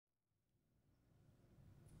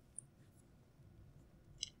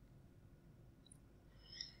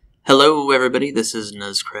Hello everybody, this is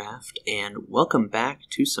nuzcraft, and welcome back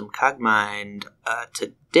to some Cogmind.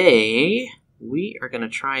 Today, we are going to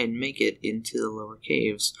try and make it into the lower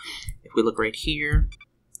caves. If we look right here,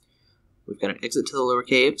 we've got an exit to the lower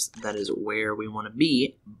caves. That is where we want to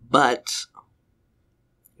be, but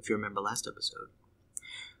if you remember last episode,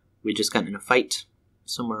 we just got in a fight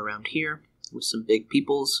somewhere around here with some big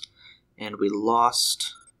peoples, and we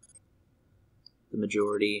lost the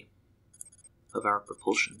majority of our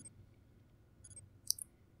propulsion.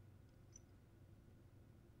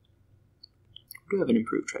 We do have an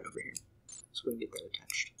improved tread over here, so we can get that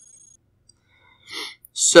attached.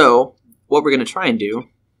 So, what we're going to try and do,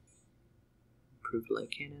 improved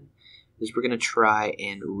light cannon, is we're going to try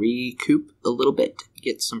and recoup a little bit,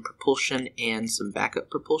 get some propulsion and some backup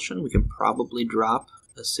propulsion. We can probably drop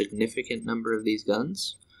a significant number of these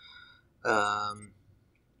guns. And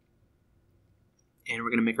we're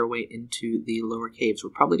going to make our way into the lower caves. We're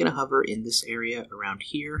probably going to hover in this area around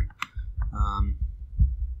here.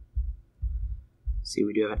 See,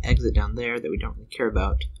 we do have an exit down there that we don't really care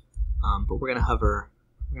about, but we're going to hover.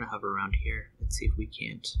 We're going to hover around here and see if we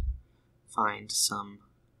can't find some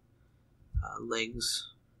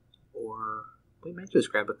legs, or we might just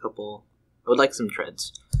grab a couple. I would like some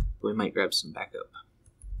treads, but we might grab some backup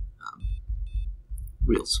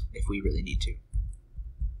reels if we really need to.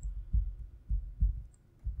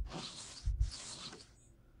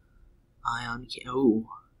 Ion can.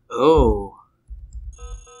 Oh.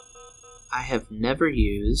 I have never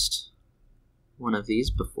used one of these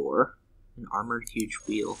before. An armored huge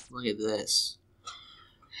wheel. Look at this.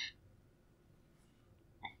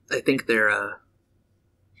 I think their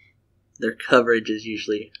coverage is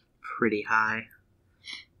usually pretty high.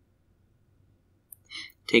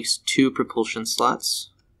 Takes 2 propulsion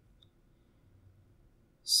slots.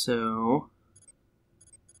 So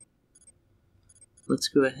let's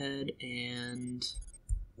go ahead and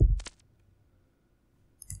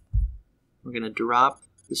we're going to drop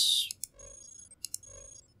this.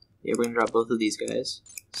 Yeah, we're going to drop both of these guys.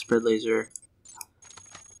 Spread laser,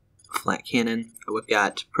 flat cannon. We've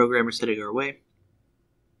got programmer setting our way.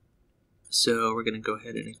 So we're going to go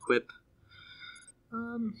ahead and equip.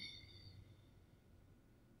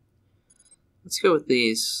 Let's go with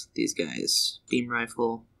these guys. Beam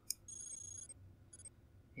rifle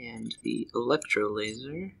and the electro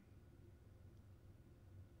laser.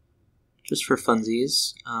 Just for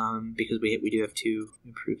funsies, because we do have 2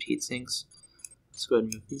 improved heat sinks. Let's go ahead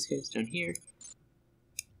and move these guys down here.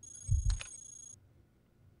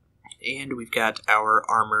 And we've got our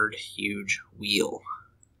armored huge wheel.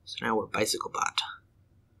 So now we're bicycle bot.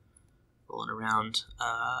 Rolling around.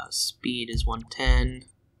 Speed is 110.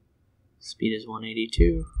 Speed is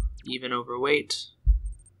 182. Even overweight.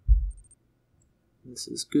 This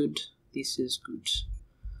is good. This is good.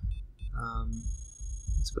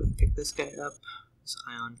 Let's go ahead and pick this guy up. This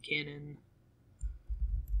ion cannon.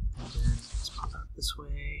 And then let's pop out this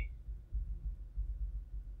way.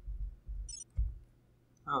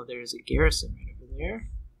 Oh, there's a garrison right over there.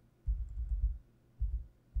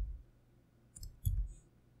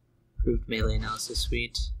 Improved melee analysis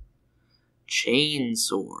suite. Chain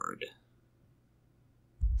sword.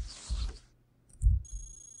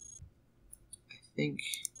 I think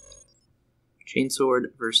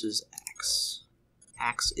chainsword versus axe.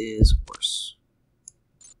 Axe is worse.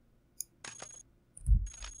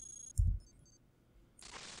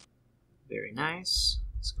 Very nice.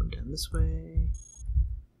 Let's go down this way.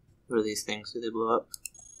 What are these things? Do they blow up?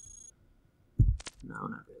 No,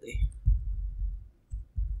 not really.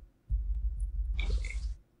 Okay.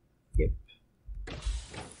 Yep.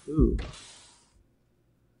 Ooh.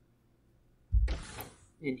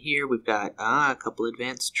 In here we've got a couple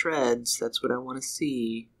advanced treads. That's what I want to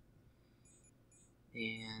see.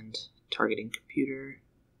 And targeting computer.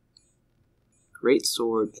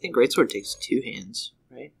 Greatsword. I think greatsword takes 2 hands,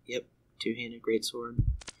 right? Yep, 2-handed greatsword.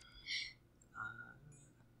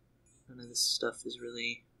 None of this stuff is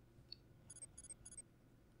really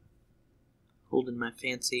holding my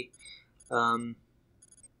fancy. I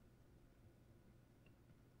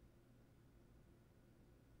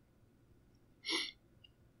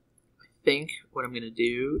think what I'm going to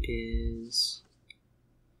do is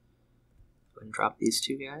and drop these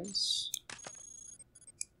 2 guys.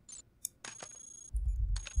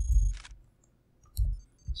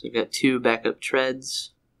 So we've got 2 backup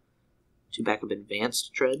treads, 2 backup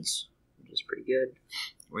advanced treads, which is pretty good.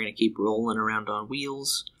 We're going to keep rolling around on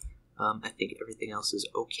wheels. I think everything else is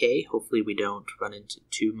okay. Hopefully we don't run into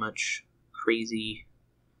too much crazy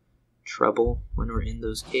trouble when we're in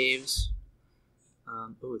those caves.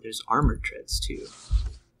 Oh, there's armored treads too.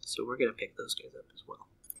 So we're going to pick those guys up as well.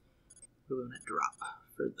 we're going to drop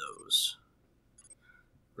for those.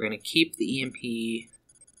 We're going to keep the EMP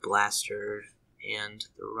blaster and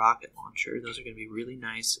the rocket launcher. Those are going to be really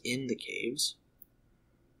nice in the caves.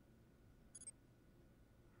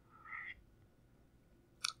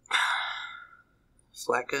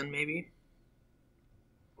 Flat gun, maybe?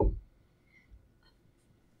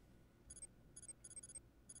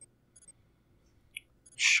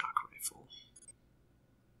 Shock rifle.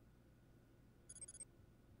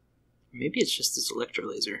 Maybe it's just this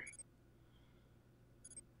electrolaser.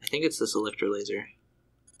 I think it's this electrolaser.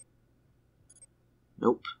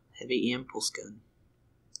 Nope. Heavy impulse gun.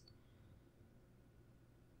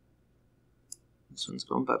 This one's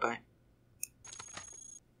going bye-bye.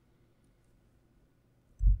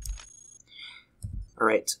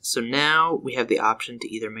 Alright, so now we have the option to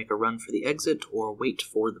either make a run for the exit or wait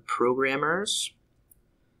for the programmers.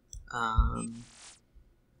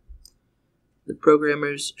 The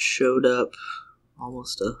programmers showed up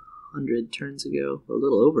almost 100 turns ago, a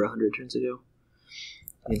little over 100 turns ago.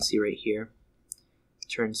 You can see right here,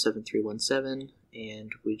 turn 7317,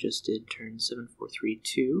 and we just did turn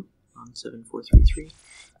 7432 on 7433.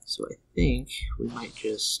 So I think we might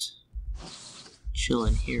just chill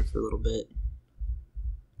in here for a little bit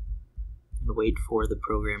and wait for the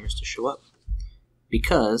programmers to show up,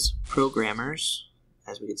 because programmers,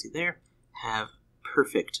 as we can see there, have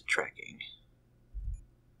perfect tracking.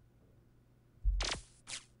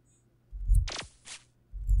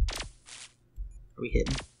 Are we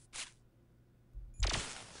hitting?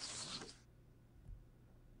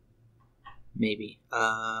 Maybe.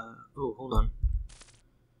 Oh, hold on.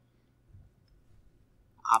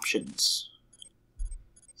 Options.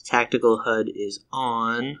 Tactical HUD is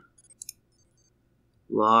on.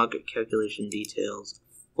 Log calculation details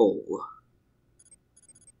full.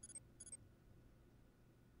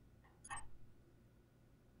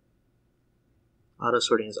 Auto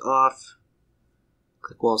sorting is off.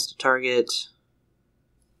 Click walls to target.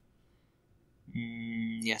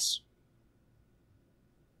 Yes.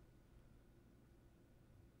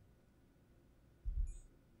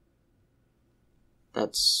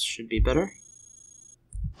 That should be better.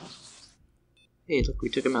 Hey, look, we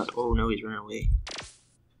took him out. Oh no, he's running away.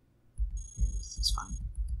 Yes, it's fine.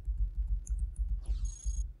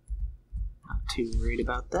 Not too worried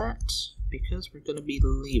about that, because we're going to be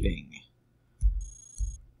leaving.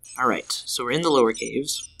 Alright, so we're in the lower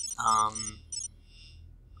caves.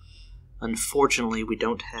 Unfortunately, we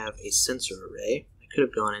don't have a sensor array. I could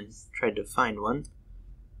have gone and tried to find one,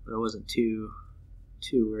 but I wasn't too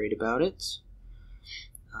worried about it.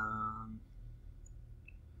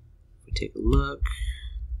 If we take a look,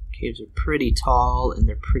 caves are pretty tall and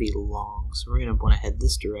they're pretty long, so we're going to want to head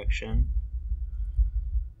this direction.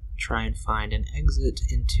 Try and find an exit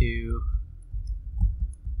into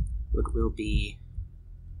what will be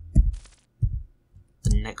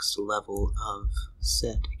the next level of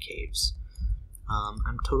set caves.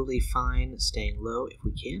 I'm totally fine staying low if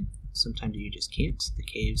we can. Sometimes you just can't. The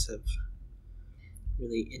caves have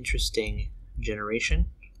really interesting generation.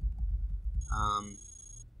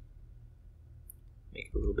 Make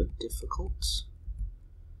it a little bit difficult.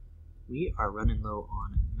 We are running low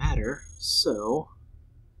on matter, so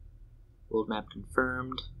world map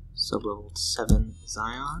confirmed, sublevel 7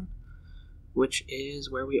 Zion, which is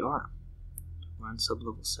where we are. We're on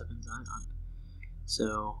sublevel 7 Zion.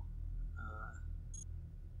 So,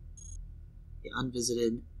 the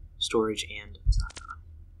unvisited, storage, and Zion.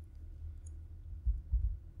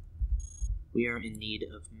 We are in need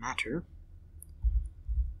of matter,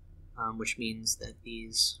 which means that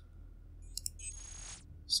these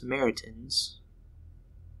Samaritans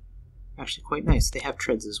are actually quite nice. They have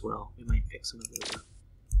treads as well. We might pick some of those up.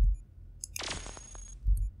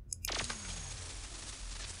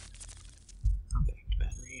 Compact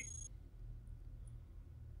battery.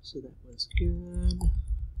 So that was good.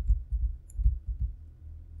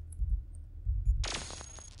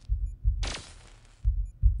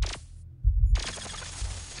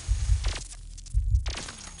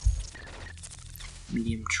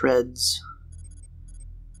 Medium treads.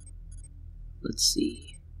 Let's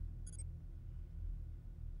see.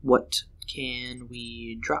 What can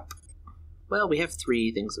we drop? Well, we have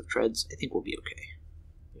 3 things of treads. I think we'll be okay.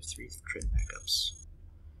 We have 3 tread backups.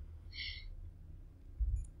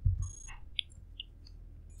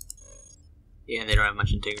 Yeah, they don't have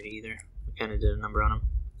much integrity either. We kind of did a number on them.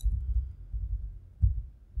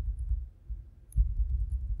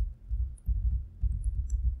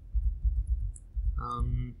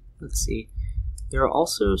 Let's see. There are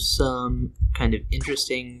also some kind of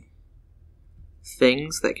interesting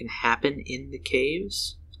things that can happen in the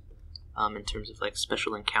caves. in terms of like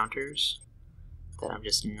special encounters that I'm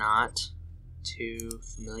just not too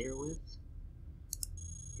familiar with.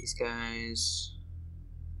 These guys,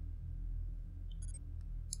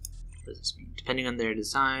 what does this mean? Depending on their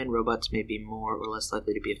design, robots may be more or less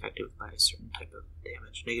likely to be affected by a certain type of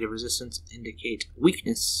damage. Negative resistance indicate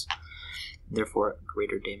weakness, therefore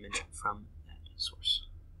greater damage from that source.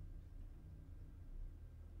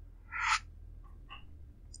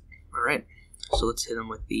 Alright, so let's hit them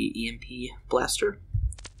with the EMP blaster.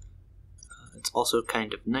 It's also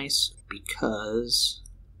kind of nice because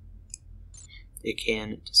it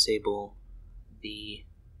can disable the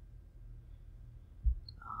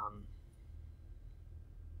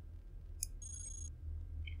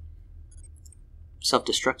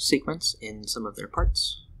self-destruct sequence in some of their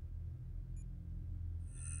parts.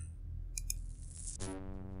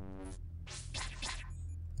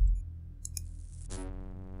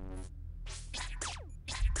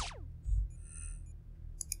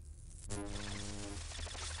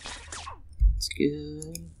 That's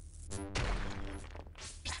good.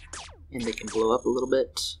 And they can blow up a little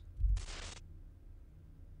bit.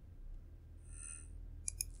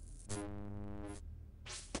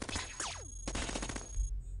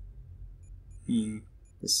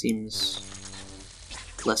 This seems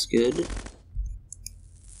less good.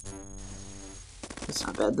 That's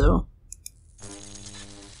not bad though.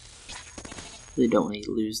 Really don't want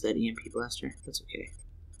to lose that EMP blaster. That's okay.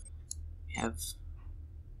 We have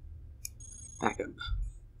backup.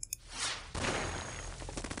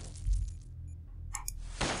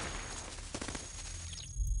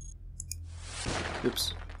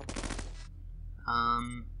 Oops.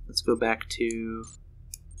 Let's go back to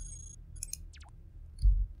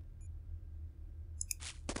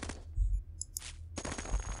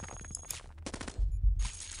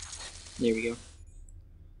there we go.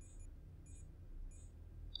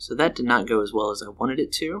 So that did not go as well as I wanted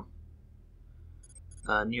it to.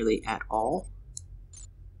 Nearly at all.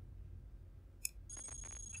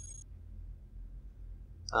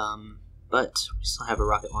 But we still have a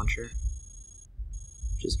rocket launcher,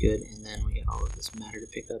 which is good, and then we get all of this matter to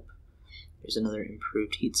pick up. There's another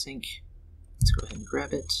improved heatsink. Let's go ahead and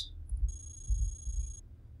grab it.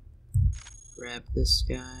 Grab this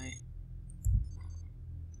guy.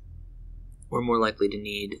 We're more likely to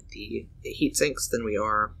need the heatsinks than we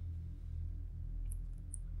are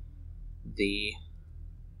the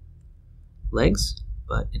legs,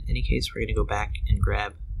 but in any case we're going to go back and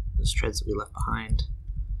grab those treads that we left behind,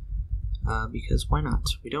 because why not?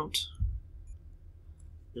 We don't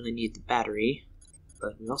really need the battery,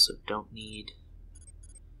 but we also don't need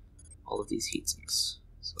all of these heatsinks.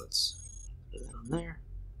 So let's put that on there,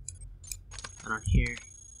 and on here,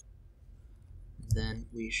 and then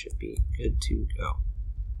we should be good to go.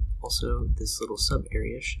 Also, this little sub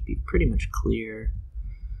area should be pretty much clear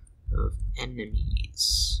of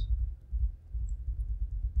enemies.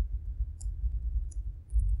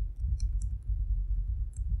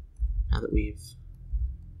 Now that we've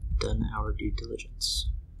done our due diligence.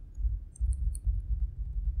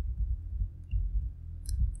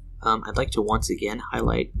 I'd like to once again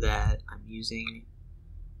highlight that I'm using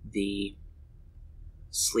the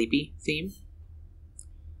sleepy theme.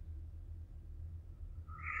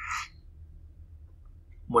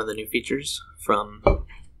 One of the new features from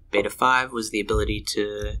Beta 5 was the ability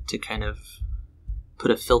to kind of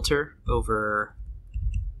put a filter over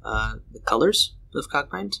the colors of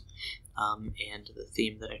Cogmind, and the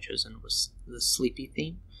theme that I chosen was the sleepy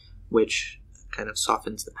theme, which kind of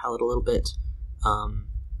softens the palette a little bit.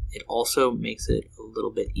 It also makes it a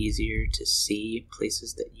little bit easier to see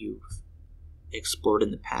places that you've explored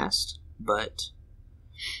in the past, but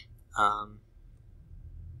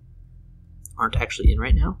aren't actually in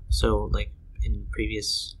right now. So like in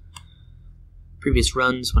previous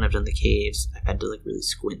runs when I've done the caves, I've had to like really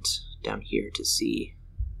squint down here to see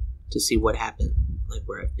what happened, like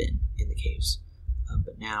where I've been in the caves.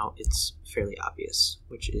 But now it's fairly obvious,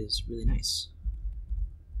 which is really nice.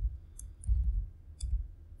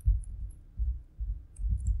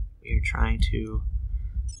 We are trying to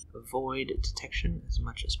avoid detection as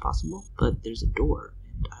much as possible, but there's a door,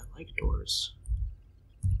 and I like doors.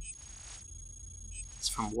 It's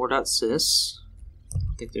from war.sys. I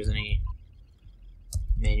don't think there's any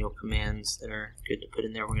manual commands that are good to put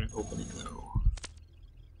in there. We're going to open it though.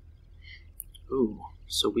 Ooh,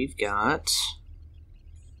 so we've got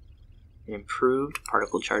an improved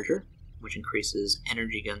particle charger, which increases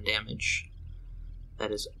energy gun damage.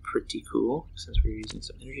 That is pretty cool, since we're using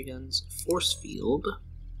some energy guns. Force field,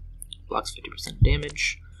 blocks 50%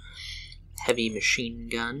 damage. Heavy machine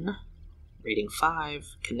gun, rating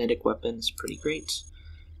 5. Kinetic weapons, pretty great.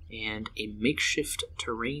 and a makeshift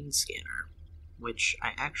terrain scanner, which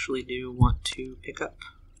I actually do want to pick up.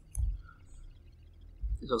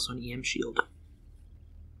 There's also an EM shield.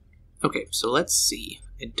 Okay, so let's see.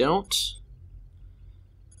 I don't...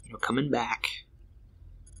 coming back,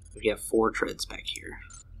 we have 4 treads back here.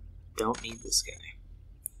 Don't need this guy.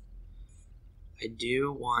 I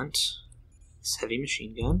do want this heavy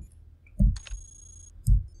machine gun,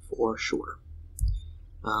 for sure.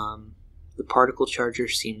 The particle charger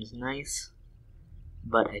seems nice,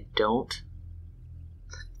 but I don't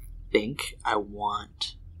think I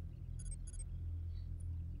want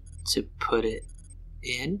to put it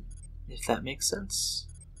in, if that makes sense.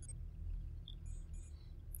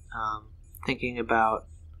 Thinking about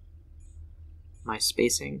my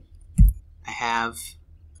spacing, I have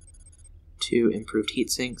 2 improved heat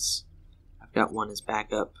sinks. I've got 1 as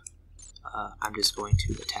backup. I'm just going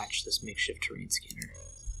to attach this makeshift terrain scanner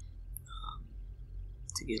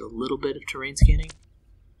to get a little bit of terrain scanning,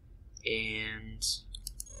 and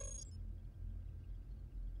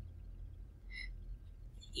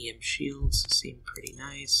EM shields seem pretty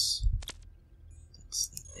nice. That's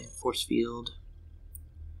the thing. Force field,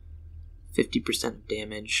 50% of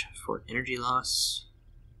damage for energy loss.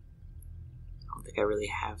 I don't think I really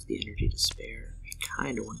have the energy to spare. I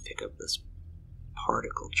kind of want to pick up this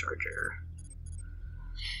particle charger,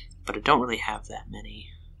 but I don't really have that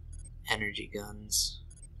many energy guns.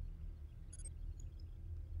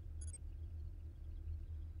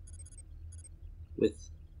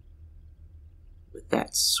 With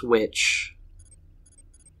that switch,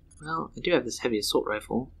 well, I do have this heavy assault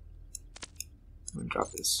rifle. I'm going to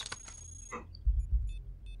drop this.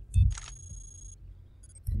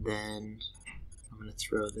 And then I'm going to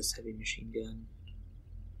throw this heavy machine gun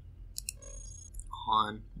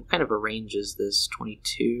on. What kind of a range is this?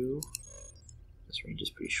 22? This range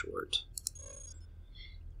is pretty short.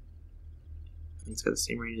 It's got the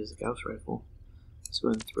same range as a Gauss rifle. Let's go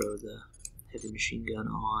ahead and throw the heavy machine gun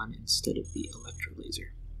on instead of the electro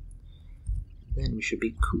laser. Then we should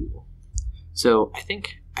be cool. So I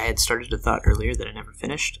think I had started a thought earlier that I never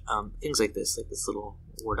finished. Things like this little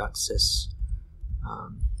war.sys,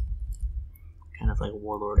 kind of like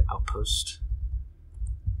warlord outpost,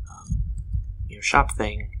 shop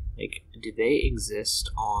thing. Like, do they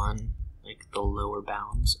exist on like the lower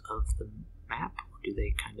bounds of the map, or do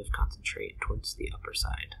they kind of concentrate towards the upper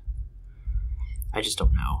side? I just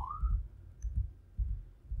don't know.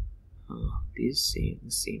 This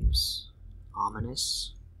seems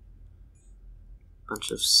ominous.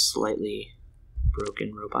 Bunch of slightly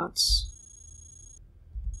broken robots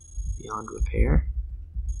beyond repair.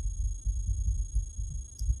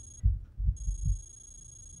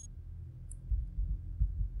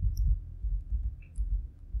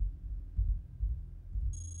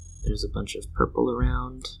 There's a bunch of purple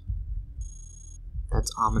around.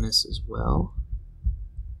 That's ominous as well,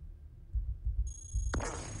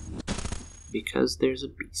 because there's a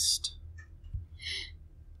beast.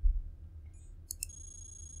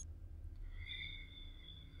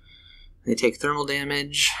 They take thermal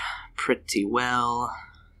damage pretty well.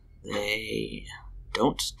 They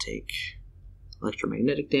don't take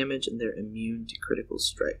electromagnetic damage, and they're immune to critical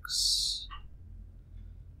strikes.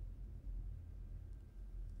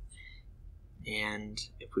 And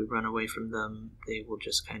if we run away from them, they will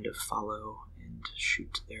just kind of follow and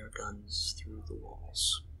shoot their guns through the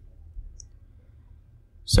walls.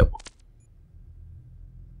 So,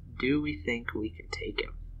 do we think we can take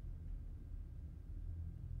him?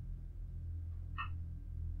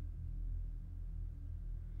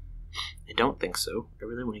 I don't think so. I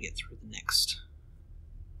really want to get through the next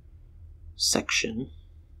section.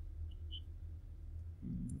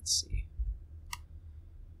 Let's see.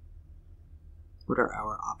 What are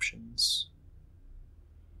our options?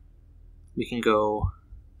 We can go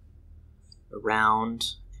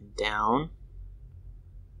around and down.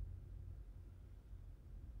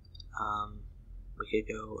 We could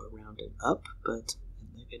go around and up, but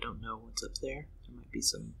I don't know what's up there. There might be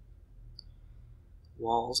some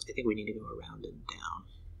walls. I think we need to go around and down.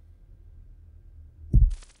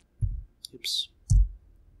 Oops.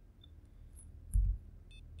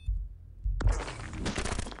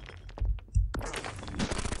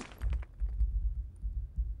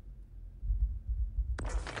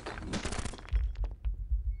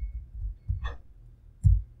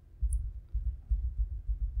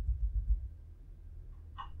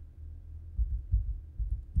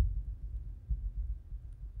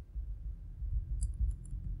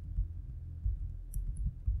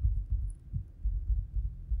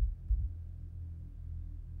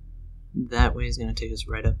 That way is going to take us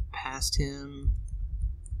right up past him.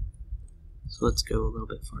 So let's go a little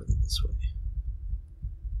bit farther this way.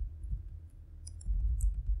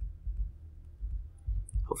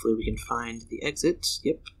 Hopefully we can find the exit.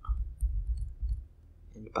 Yep.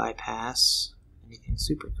 And bypass anything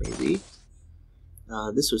super crazy.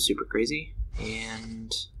 This was super crazy,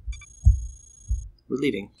 and we're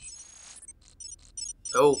leaving.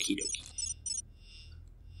 Okie dokie.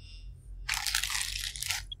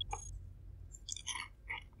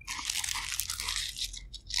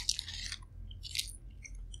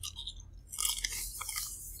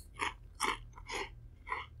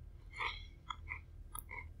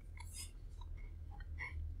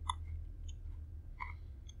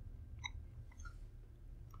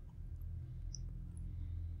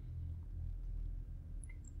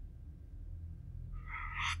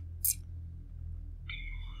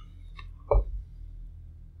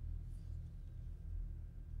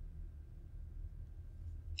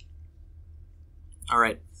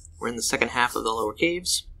 Alright, we're in the second half of the lower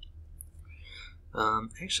caves. I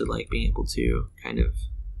actually like being able to kind of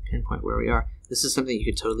pinpoint where we are. This is something you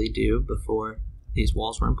could totally do before these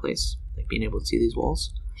walls were in place, like being able to see these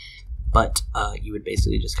walls. But you would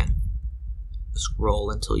basically just kind of scroll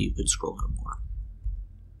until you could scroll no more.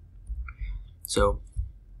 So,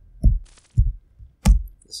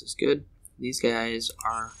 this is good. These guys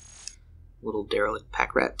are little derelict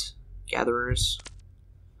pack rat gatherers.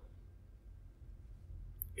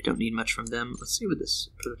 We don't need much from them. Let's see what this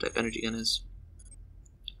prototype energy gun is.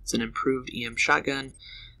 It's an improved EM shotgun.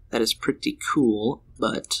 That is pretty cool,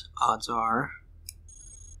 but odds are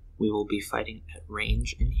we will be fighting at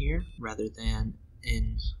range in here rather than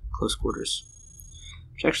in close quarters.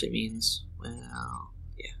 Which actually means, well,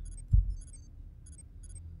 yeah.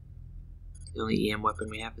 The only EM weapon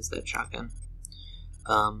we have is that shotgun.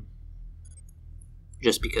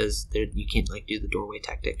 Just because you can't like do the doorway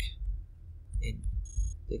tactic in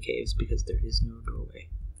the caves because there is no doorway.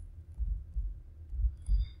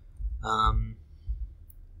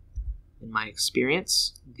 In my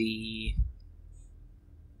experience, the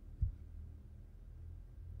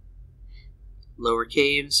lower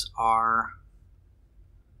caves are,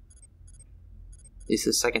 at least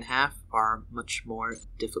the second half, are much more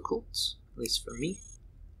difficult, at least for me.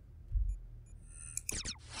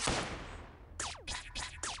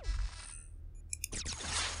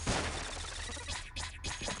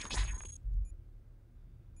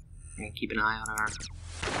 And keep an eye on our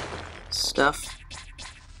stuff.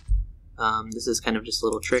 This is kind of just a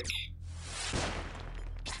little trick.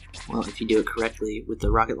 Well, if you do it correctly with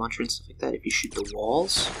the rocket launcher and stuff like that, if you shoot the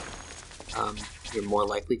walls, you're more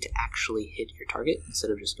likely to actually hit your target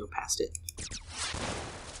instead of just go past it.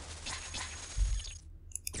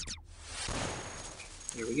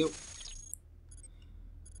 There we go.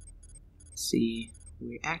 Let's see,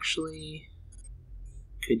 we actually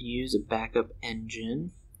could use a backup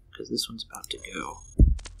engine because this one's about to go.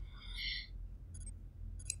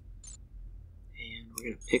 And we're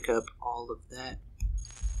going to pick up all of that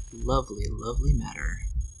lovely, lovely matter.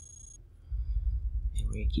 And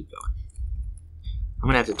we're going to keep going. I'm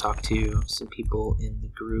going to have to talk to some people in the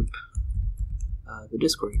group, the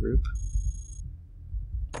Discord group,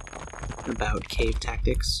 about cave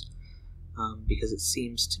tactics, because it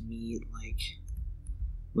seems to me like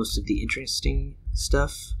most of the interesting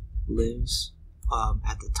stuff lives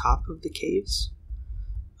at the top of the caves,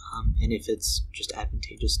 and if it's just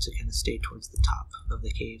advantageous to kind of stay towards the top of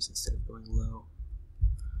the caves instead of going low,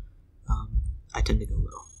 I tend to go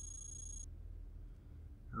low.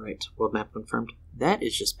 Alright, world map confirmed. That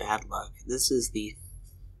is just bad luck. This is the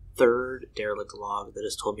third derelict log that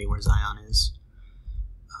has told me where Zion is.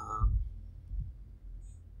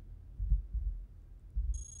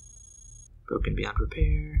 Broken beyond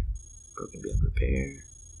repair. Broken beyond repair.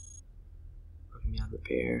 Broken beyond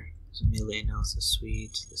repair. There's a melee analysis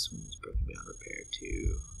suite. This one is broken beyond repair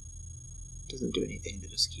too. Doesn't do anything to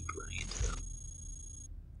just keep running into them.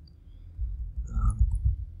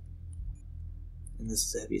 And this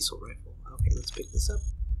is a heavy assault rifle. Okay, let's pick this up.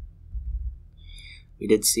 We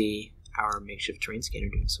did see our makeshift terrain scanner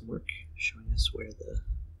doing some work, showing us where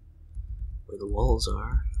the walls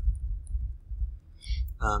are.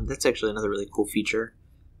 That's actually another really cool feature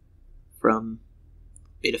from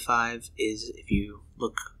Beta 5, is if you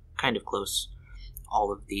look kind of close,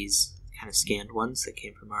 all of these kind of scanned ones that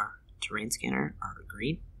came from our terrain scanner are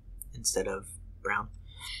green instead of brown.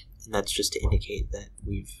 And that's just to indicate that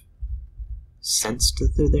we've sensed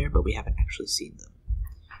that they're there, but we haven't actually seen them,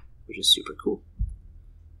 which is super cool.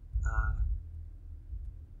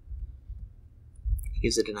 It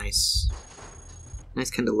gives it a nice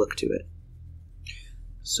kind of look to it.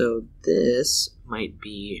 So this might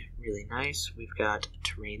be really nice. We've got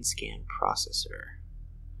terrain scan processor.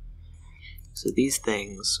 So these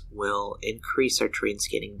things will increase our terrain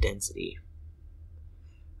scanning density.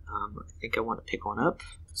 I think I want to pick one up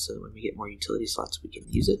so that when we get more utility slots we can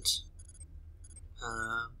use it.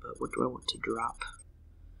 But what do I want to drop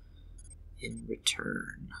in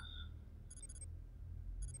return?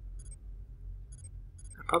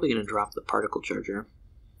 I'm probably going to drop the particle charger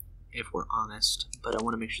if we're honest, but I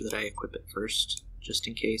want to make sure that I equip it first, just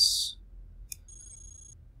in case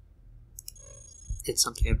it's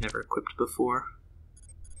something I've never equipped before.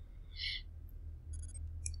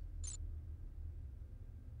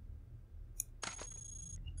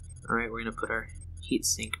 Alright, we're going to put our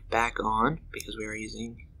heatsink back on because we are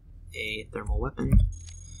using a thermal weapon,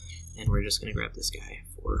 and we're just going to grab this guy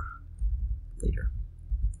for later.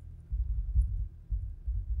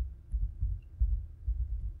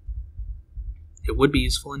 It would be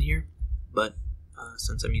useful in here, but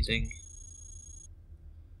since I'm using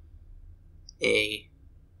a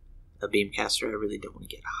beamcaster, I really don't want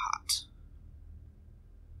to get hot.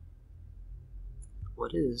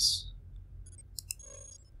 What is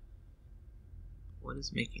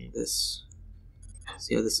making this?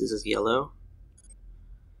 See how this is yellow?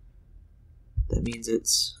 That means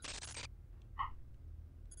it's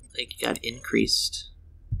like got increased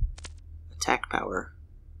attack power.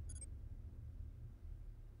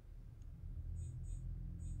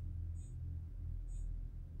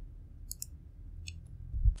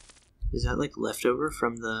 Is that like leftover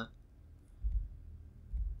from the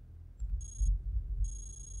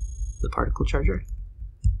particle charger?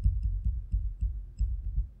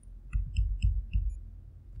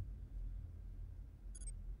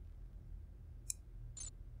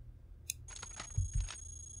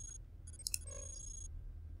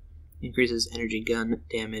 Increases energy gun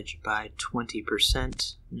damage by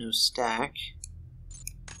 20%. No stack.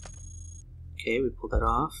 Okay, we pull that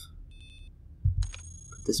off.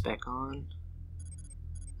 Put this back on.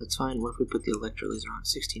 That's fine. What if we put the electrolyzer on?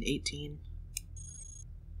 1618.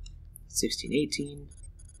 1618.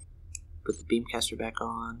 Put the beamcaster back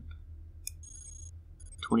on.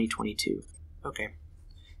 2022. Okay.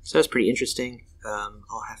 So that's pretty interesting.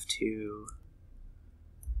 I'll have to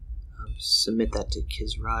submit that to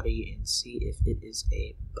Kisrati and see if it is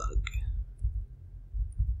a bug.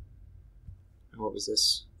 And what was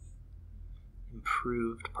this?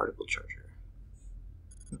 Improved particle charger.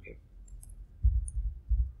 Okay.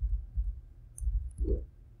 This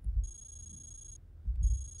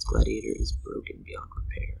gladiator is broken beyond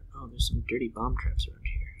repair. Oh, there's some dirty bomb traps around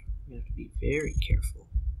here. We have to be very careful.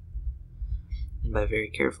 And by very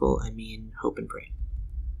careful, I mean hope and pray.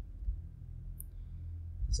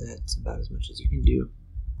 That's about as much as you can do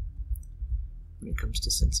when it comes to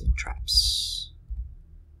sensing traps.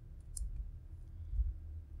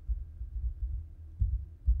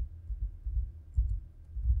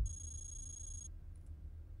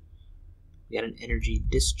 We got an energy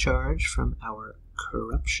discharge from our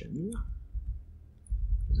corruption.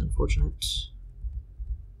 It's unfortunate.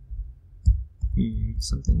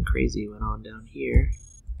 Something crazy went on down here.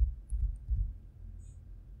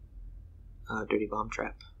 Dirty bomb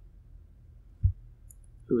trap.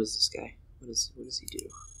 Who is this guy? What does he do?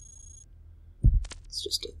 It's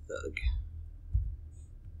just a thug.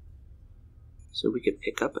 So we could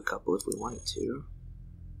pick up a couple if we wanted to.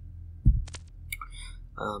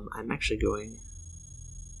 I'm actually going...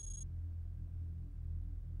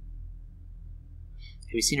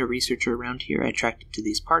 Have you seen a researcher around here? I tracked it to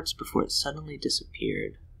these parts before it suddenly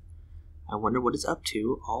disappeared. I wonder what it's up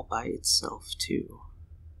to all by itself, too.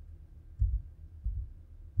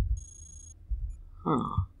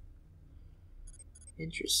 Huh.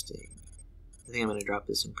 Interesting. I think I'm gonna drop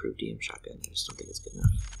this improved DM shotgun. I just don't think it's good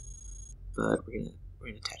enough. But we're gonna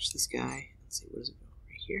attach this guy. Let's see, where does it go?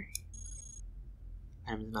 Right here.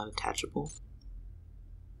 Item is not attachable.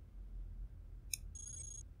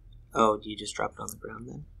 Oh, do you just drop it on the ground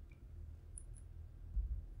then?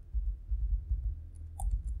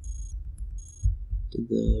 Did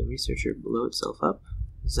the researcher blow itself up?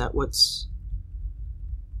 Is that what's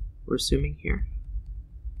we're assuming here?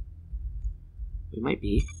 We might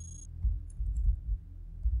be.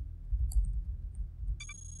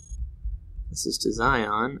 This is to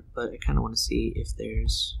Zion, but I kind of want to see if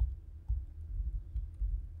there's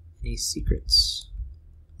any secrets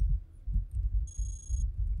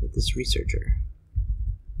with this researcher.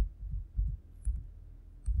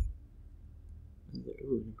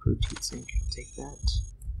 Ooh, an improved heatsink. I'll take that.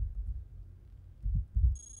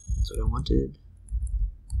 That's what I wanted.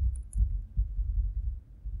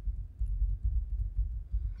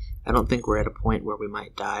 I don't think we're at a point where we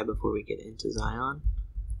might die before we get into Zion.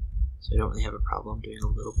 So I don't really have a problem doing a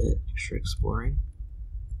little bit extra exploring.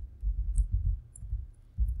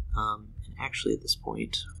 And actually at this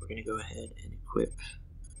point, we're going to go ahead and equip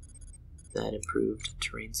that improved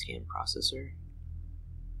terrain scan processor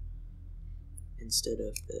instead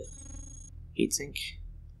of the heatsink.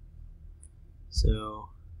 So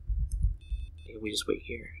if we just wait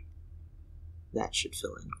here, that should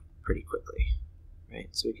fill in pretty quickly, right?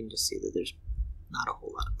 So we can just see that there's not a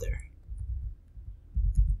whole lot up there.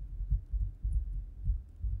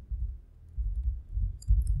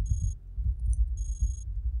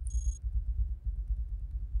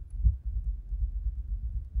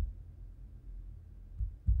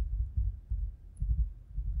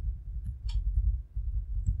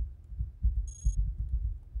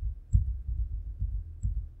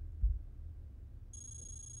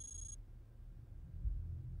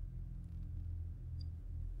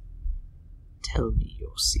 Tell me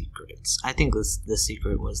your secrets. I think the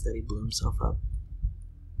secret was that he blew himself up.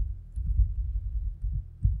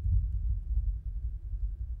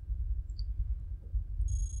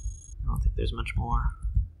 I don't think there's much more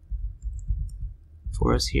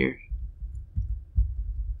for us here.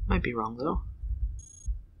 Might be wrong though.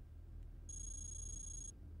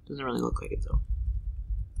 Doesn't really look like it though.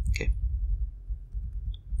 Okay.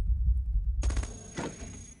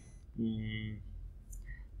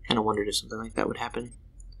 Kind of wondered if something like that would happen.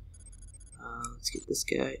 Let's get this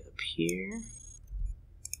guy up here.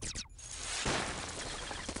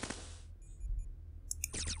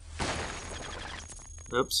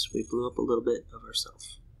 Oops, we blew up a little bit of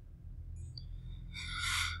ourselves,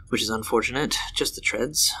 which is unfortunate. Just the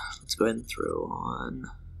treads. Let's go ahead and throw on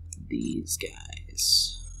these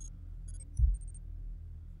guys.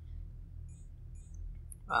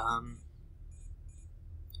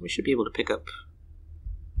 We should be able to pick up.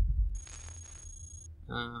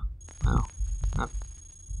 Well,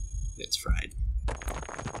 it's fried.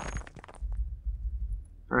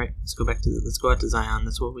 All right, let's go back to let's go out to Zion.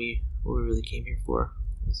 That's what we really came here for.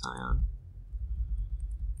 Zion.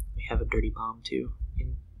 We have a dirty bomb too. We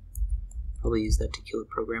can probably use that to kill a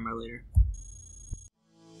programmer later.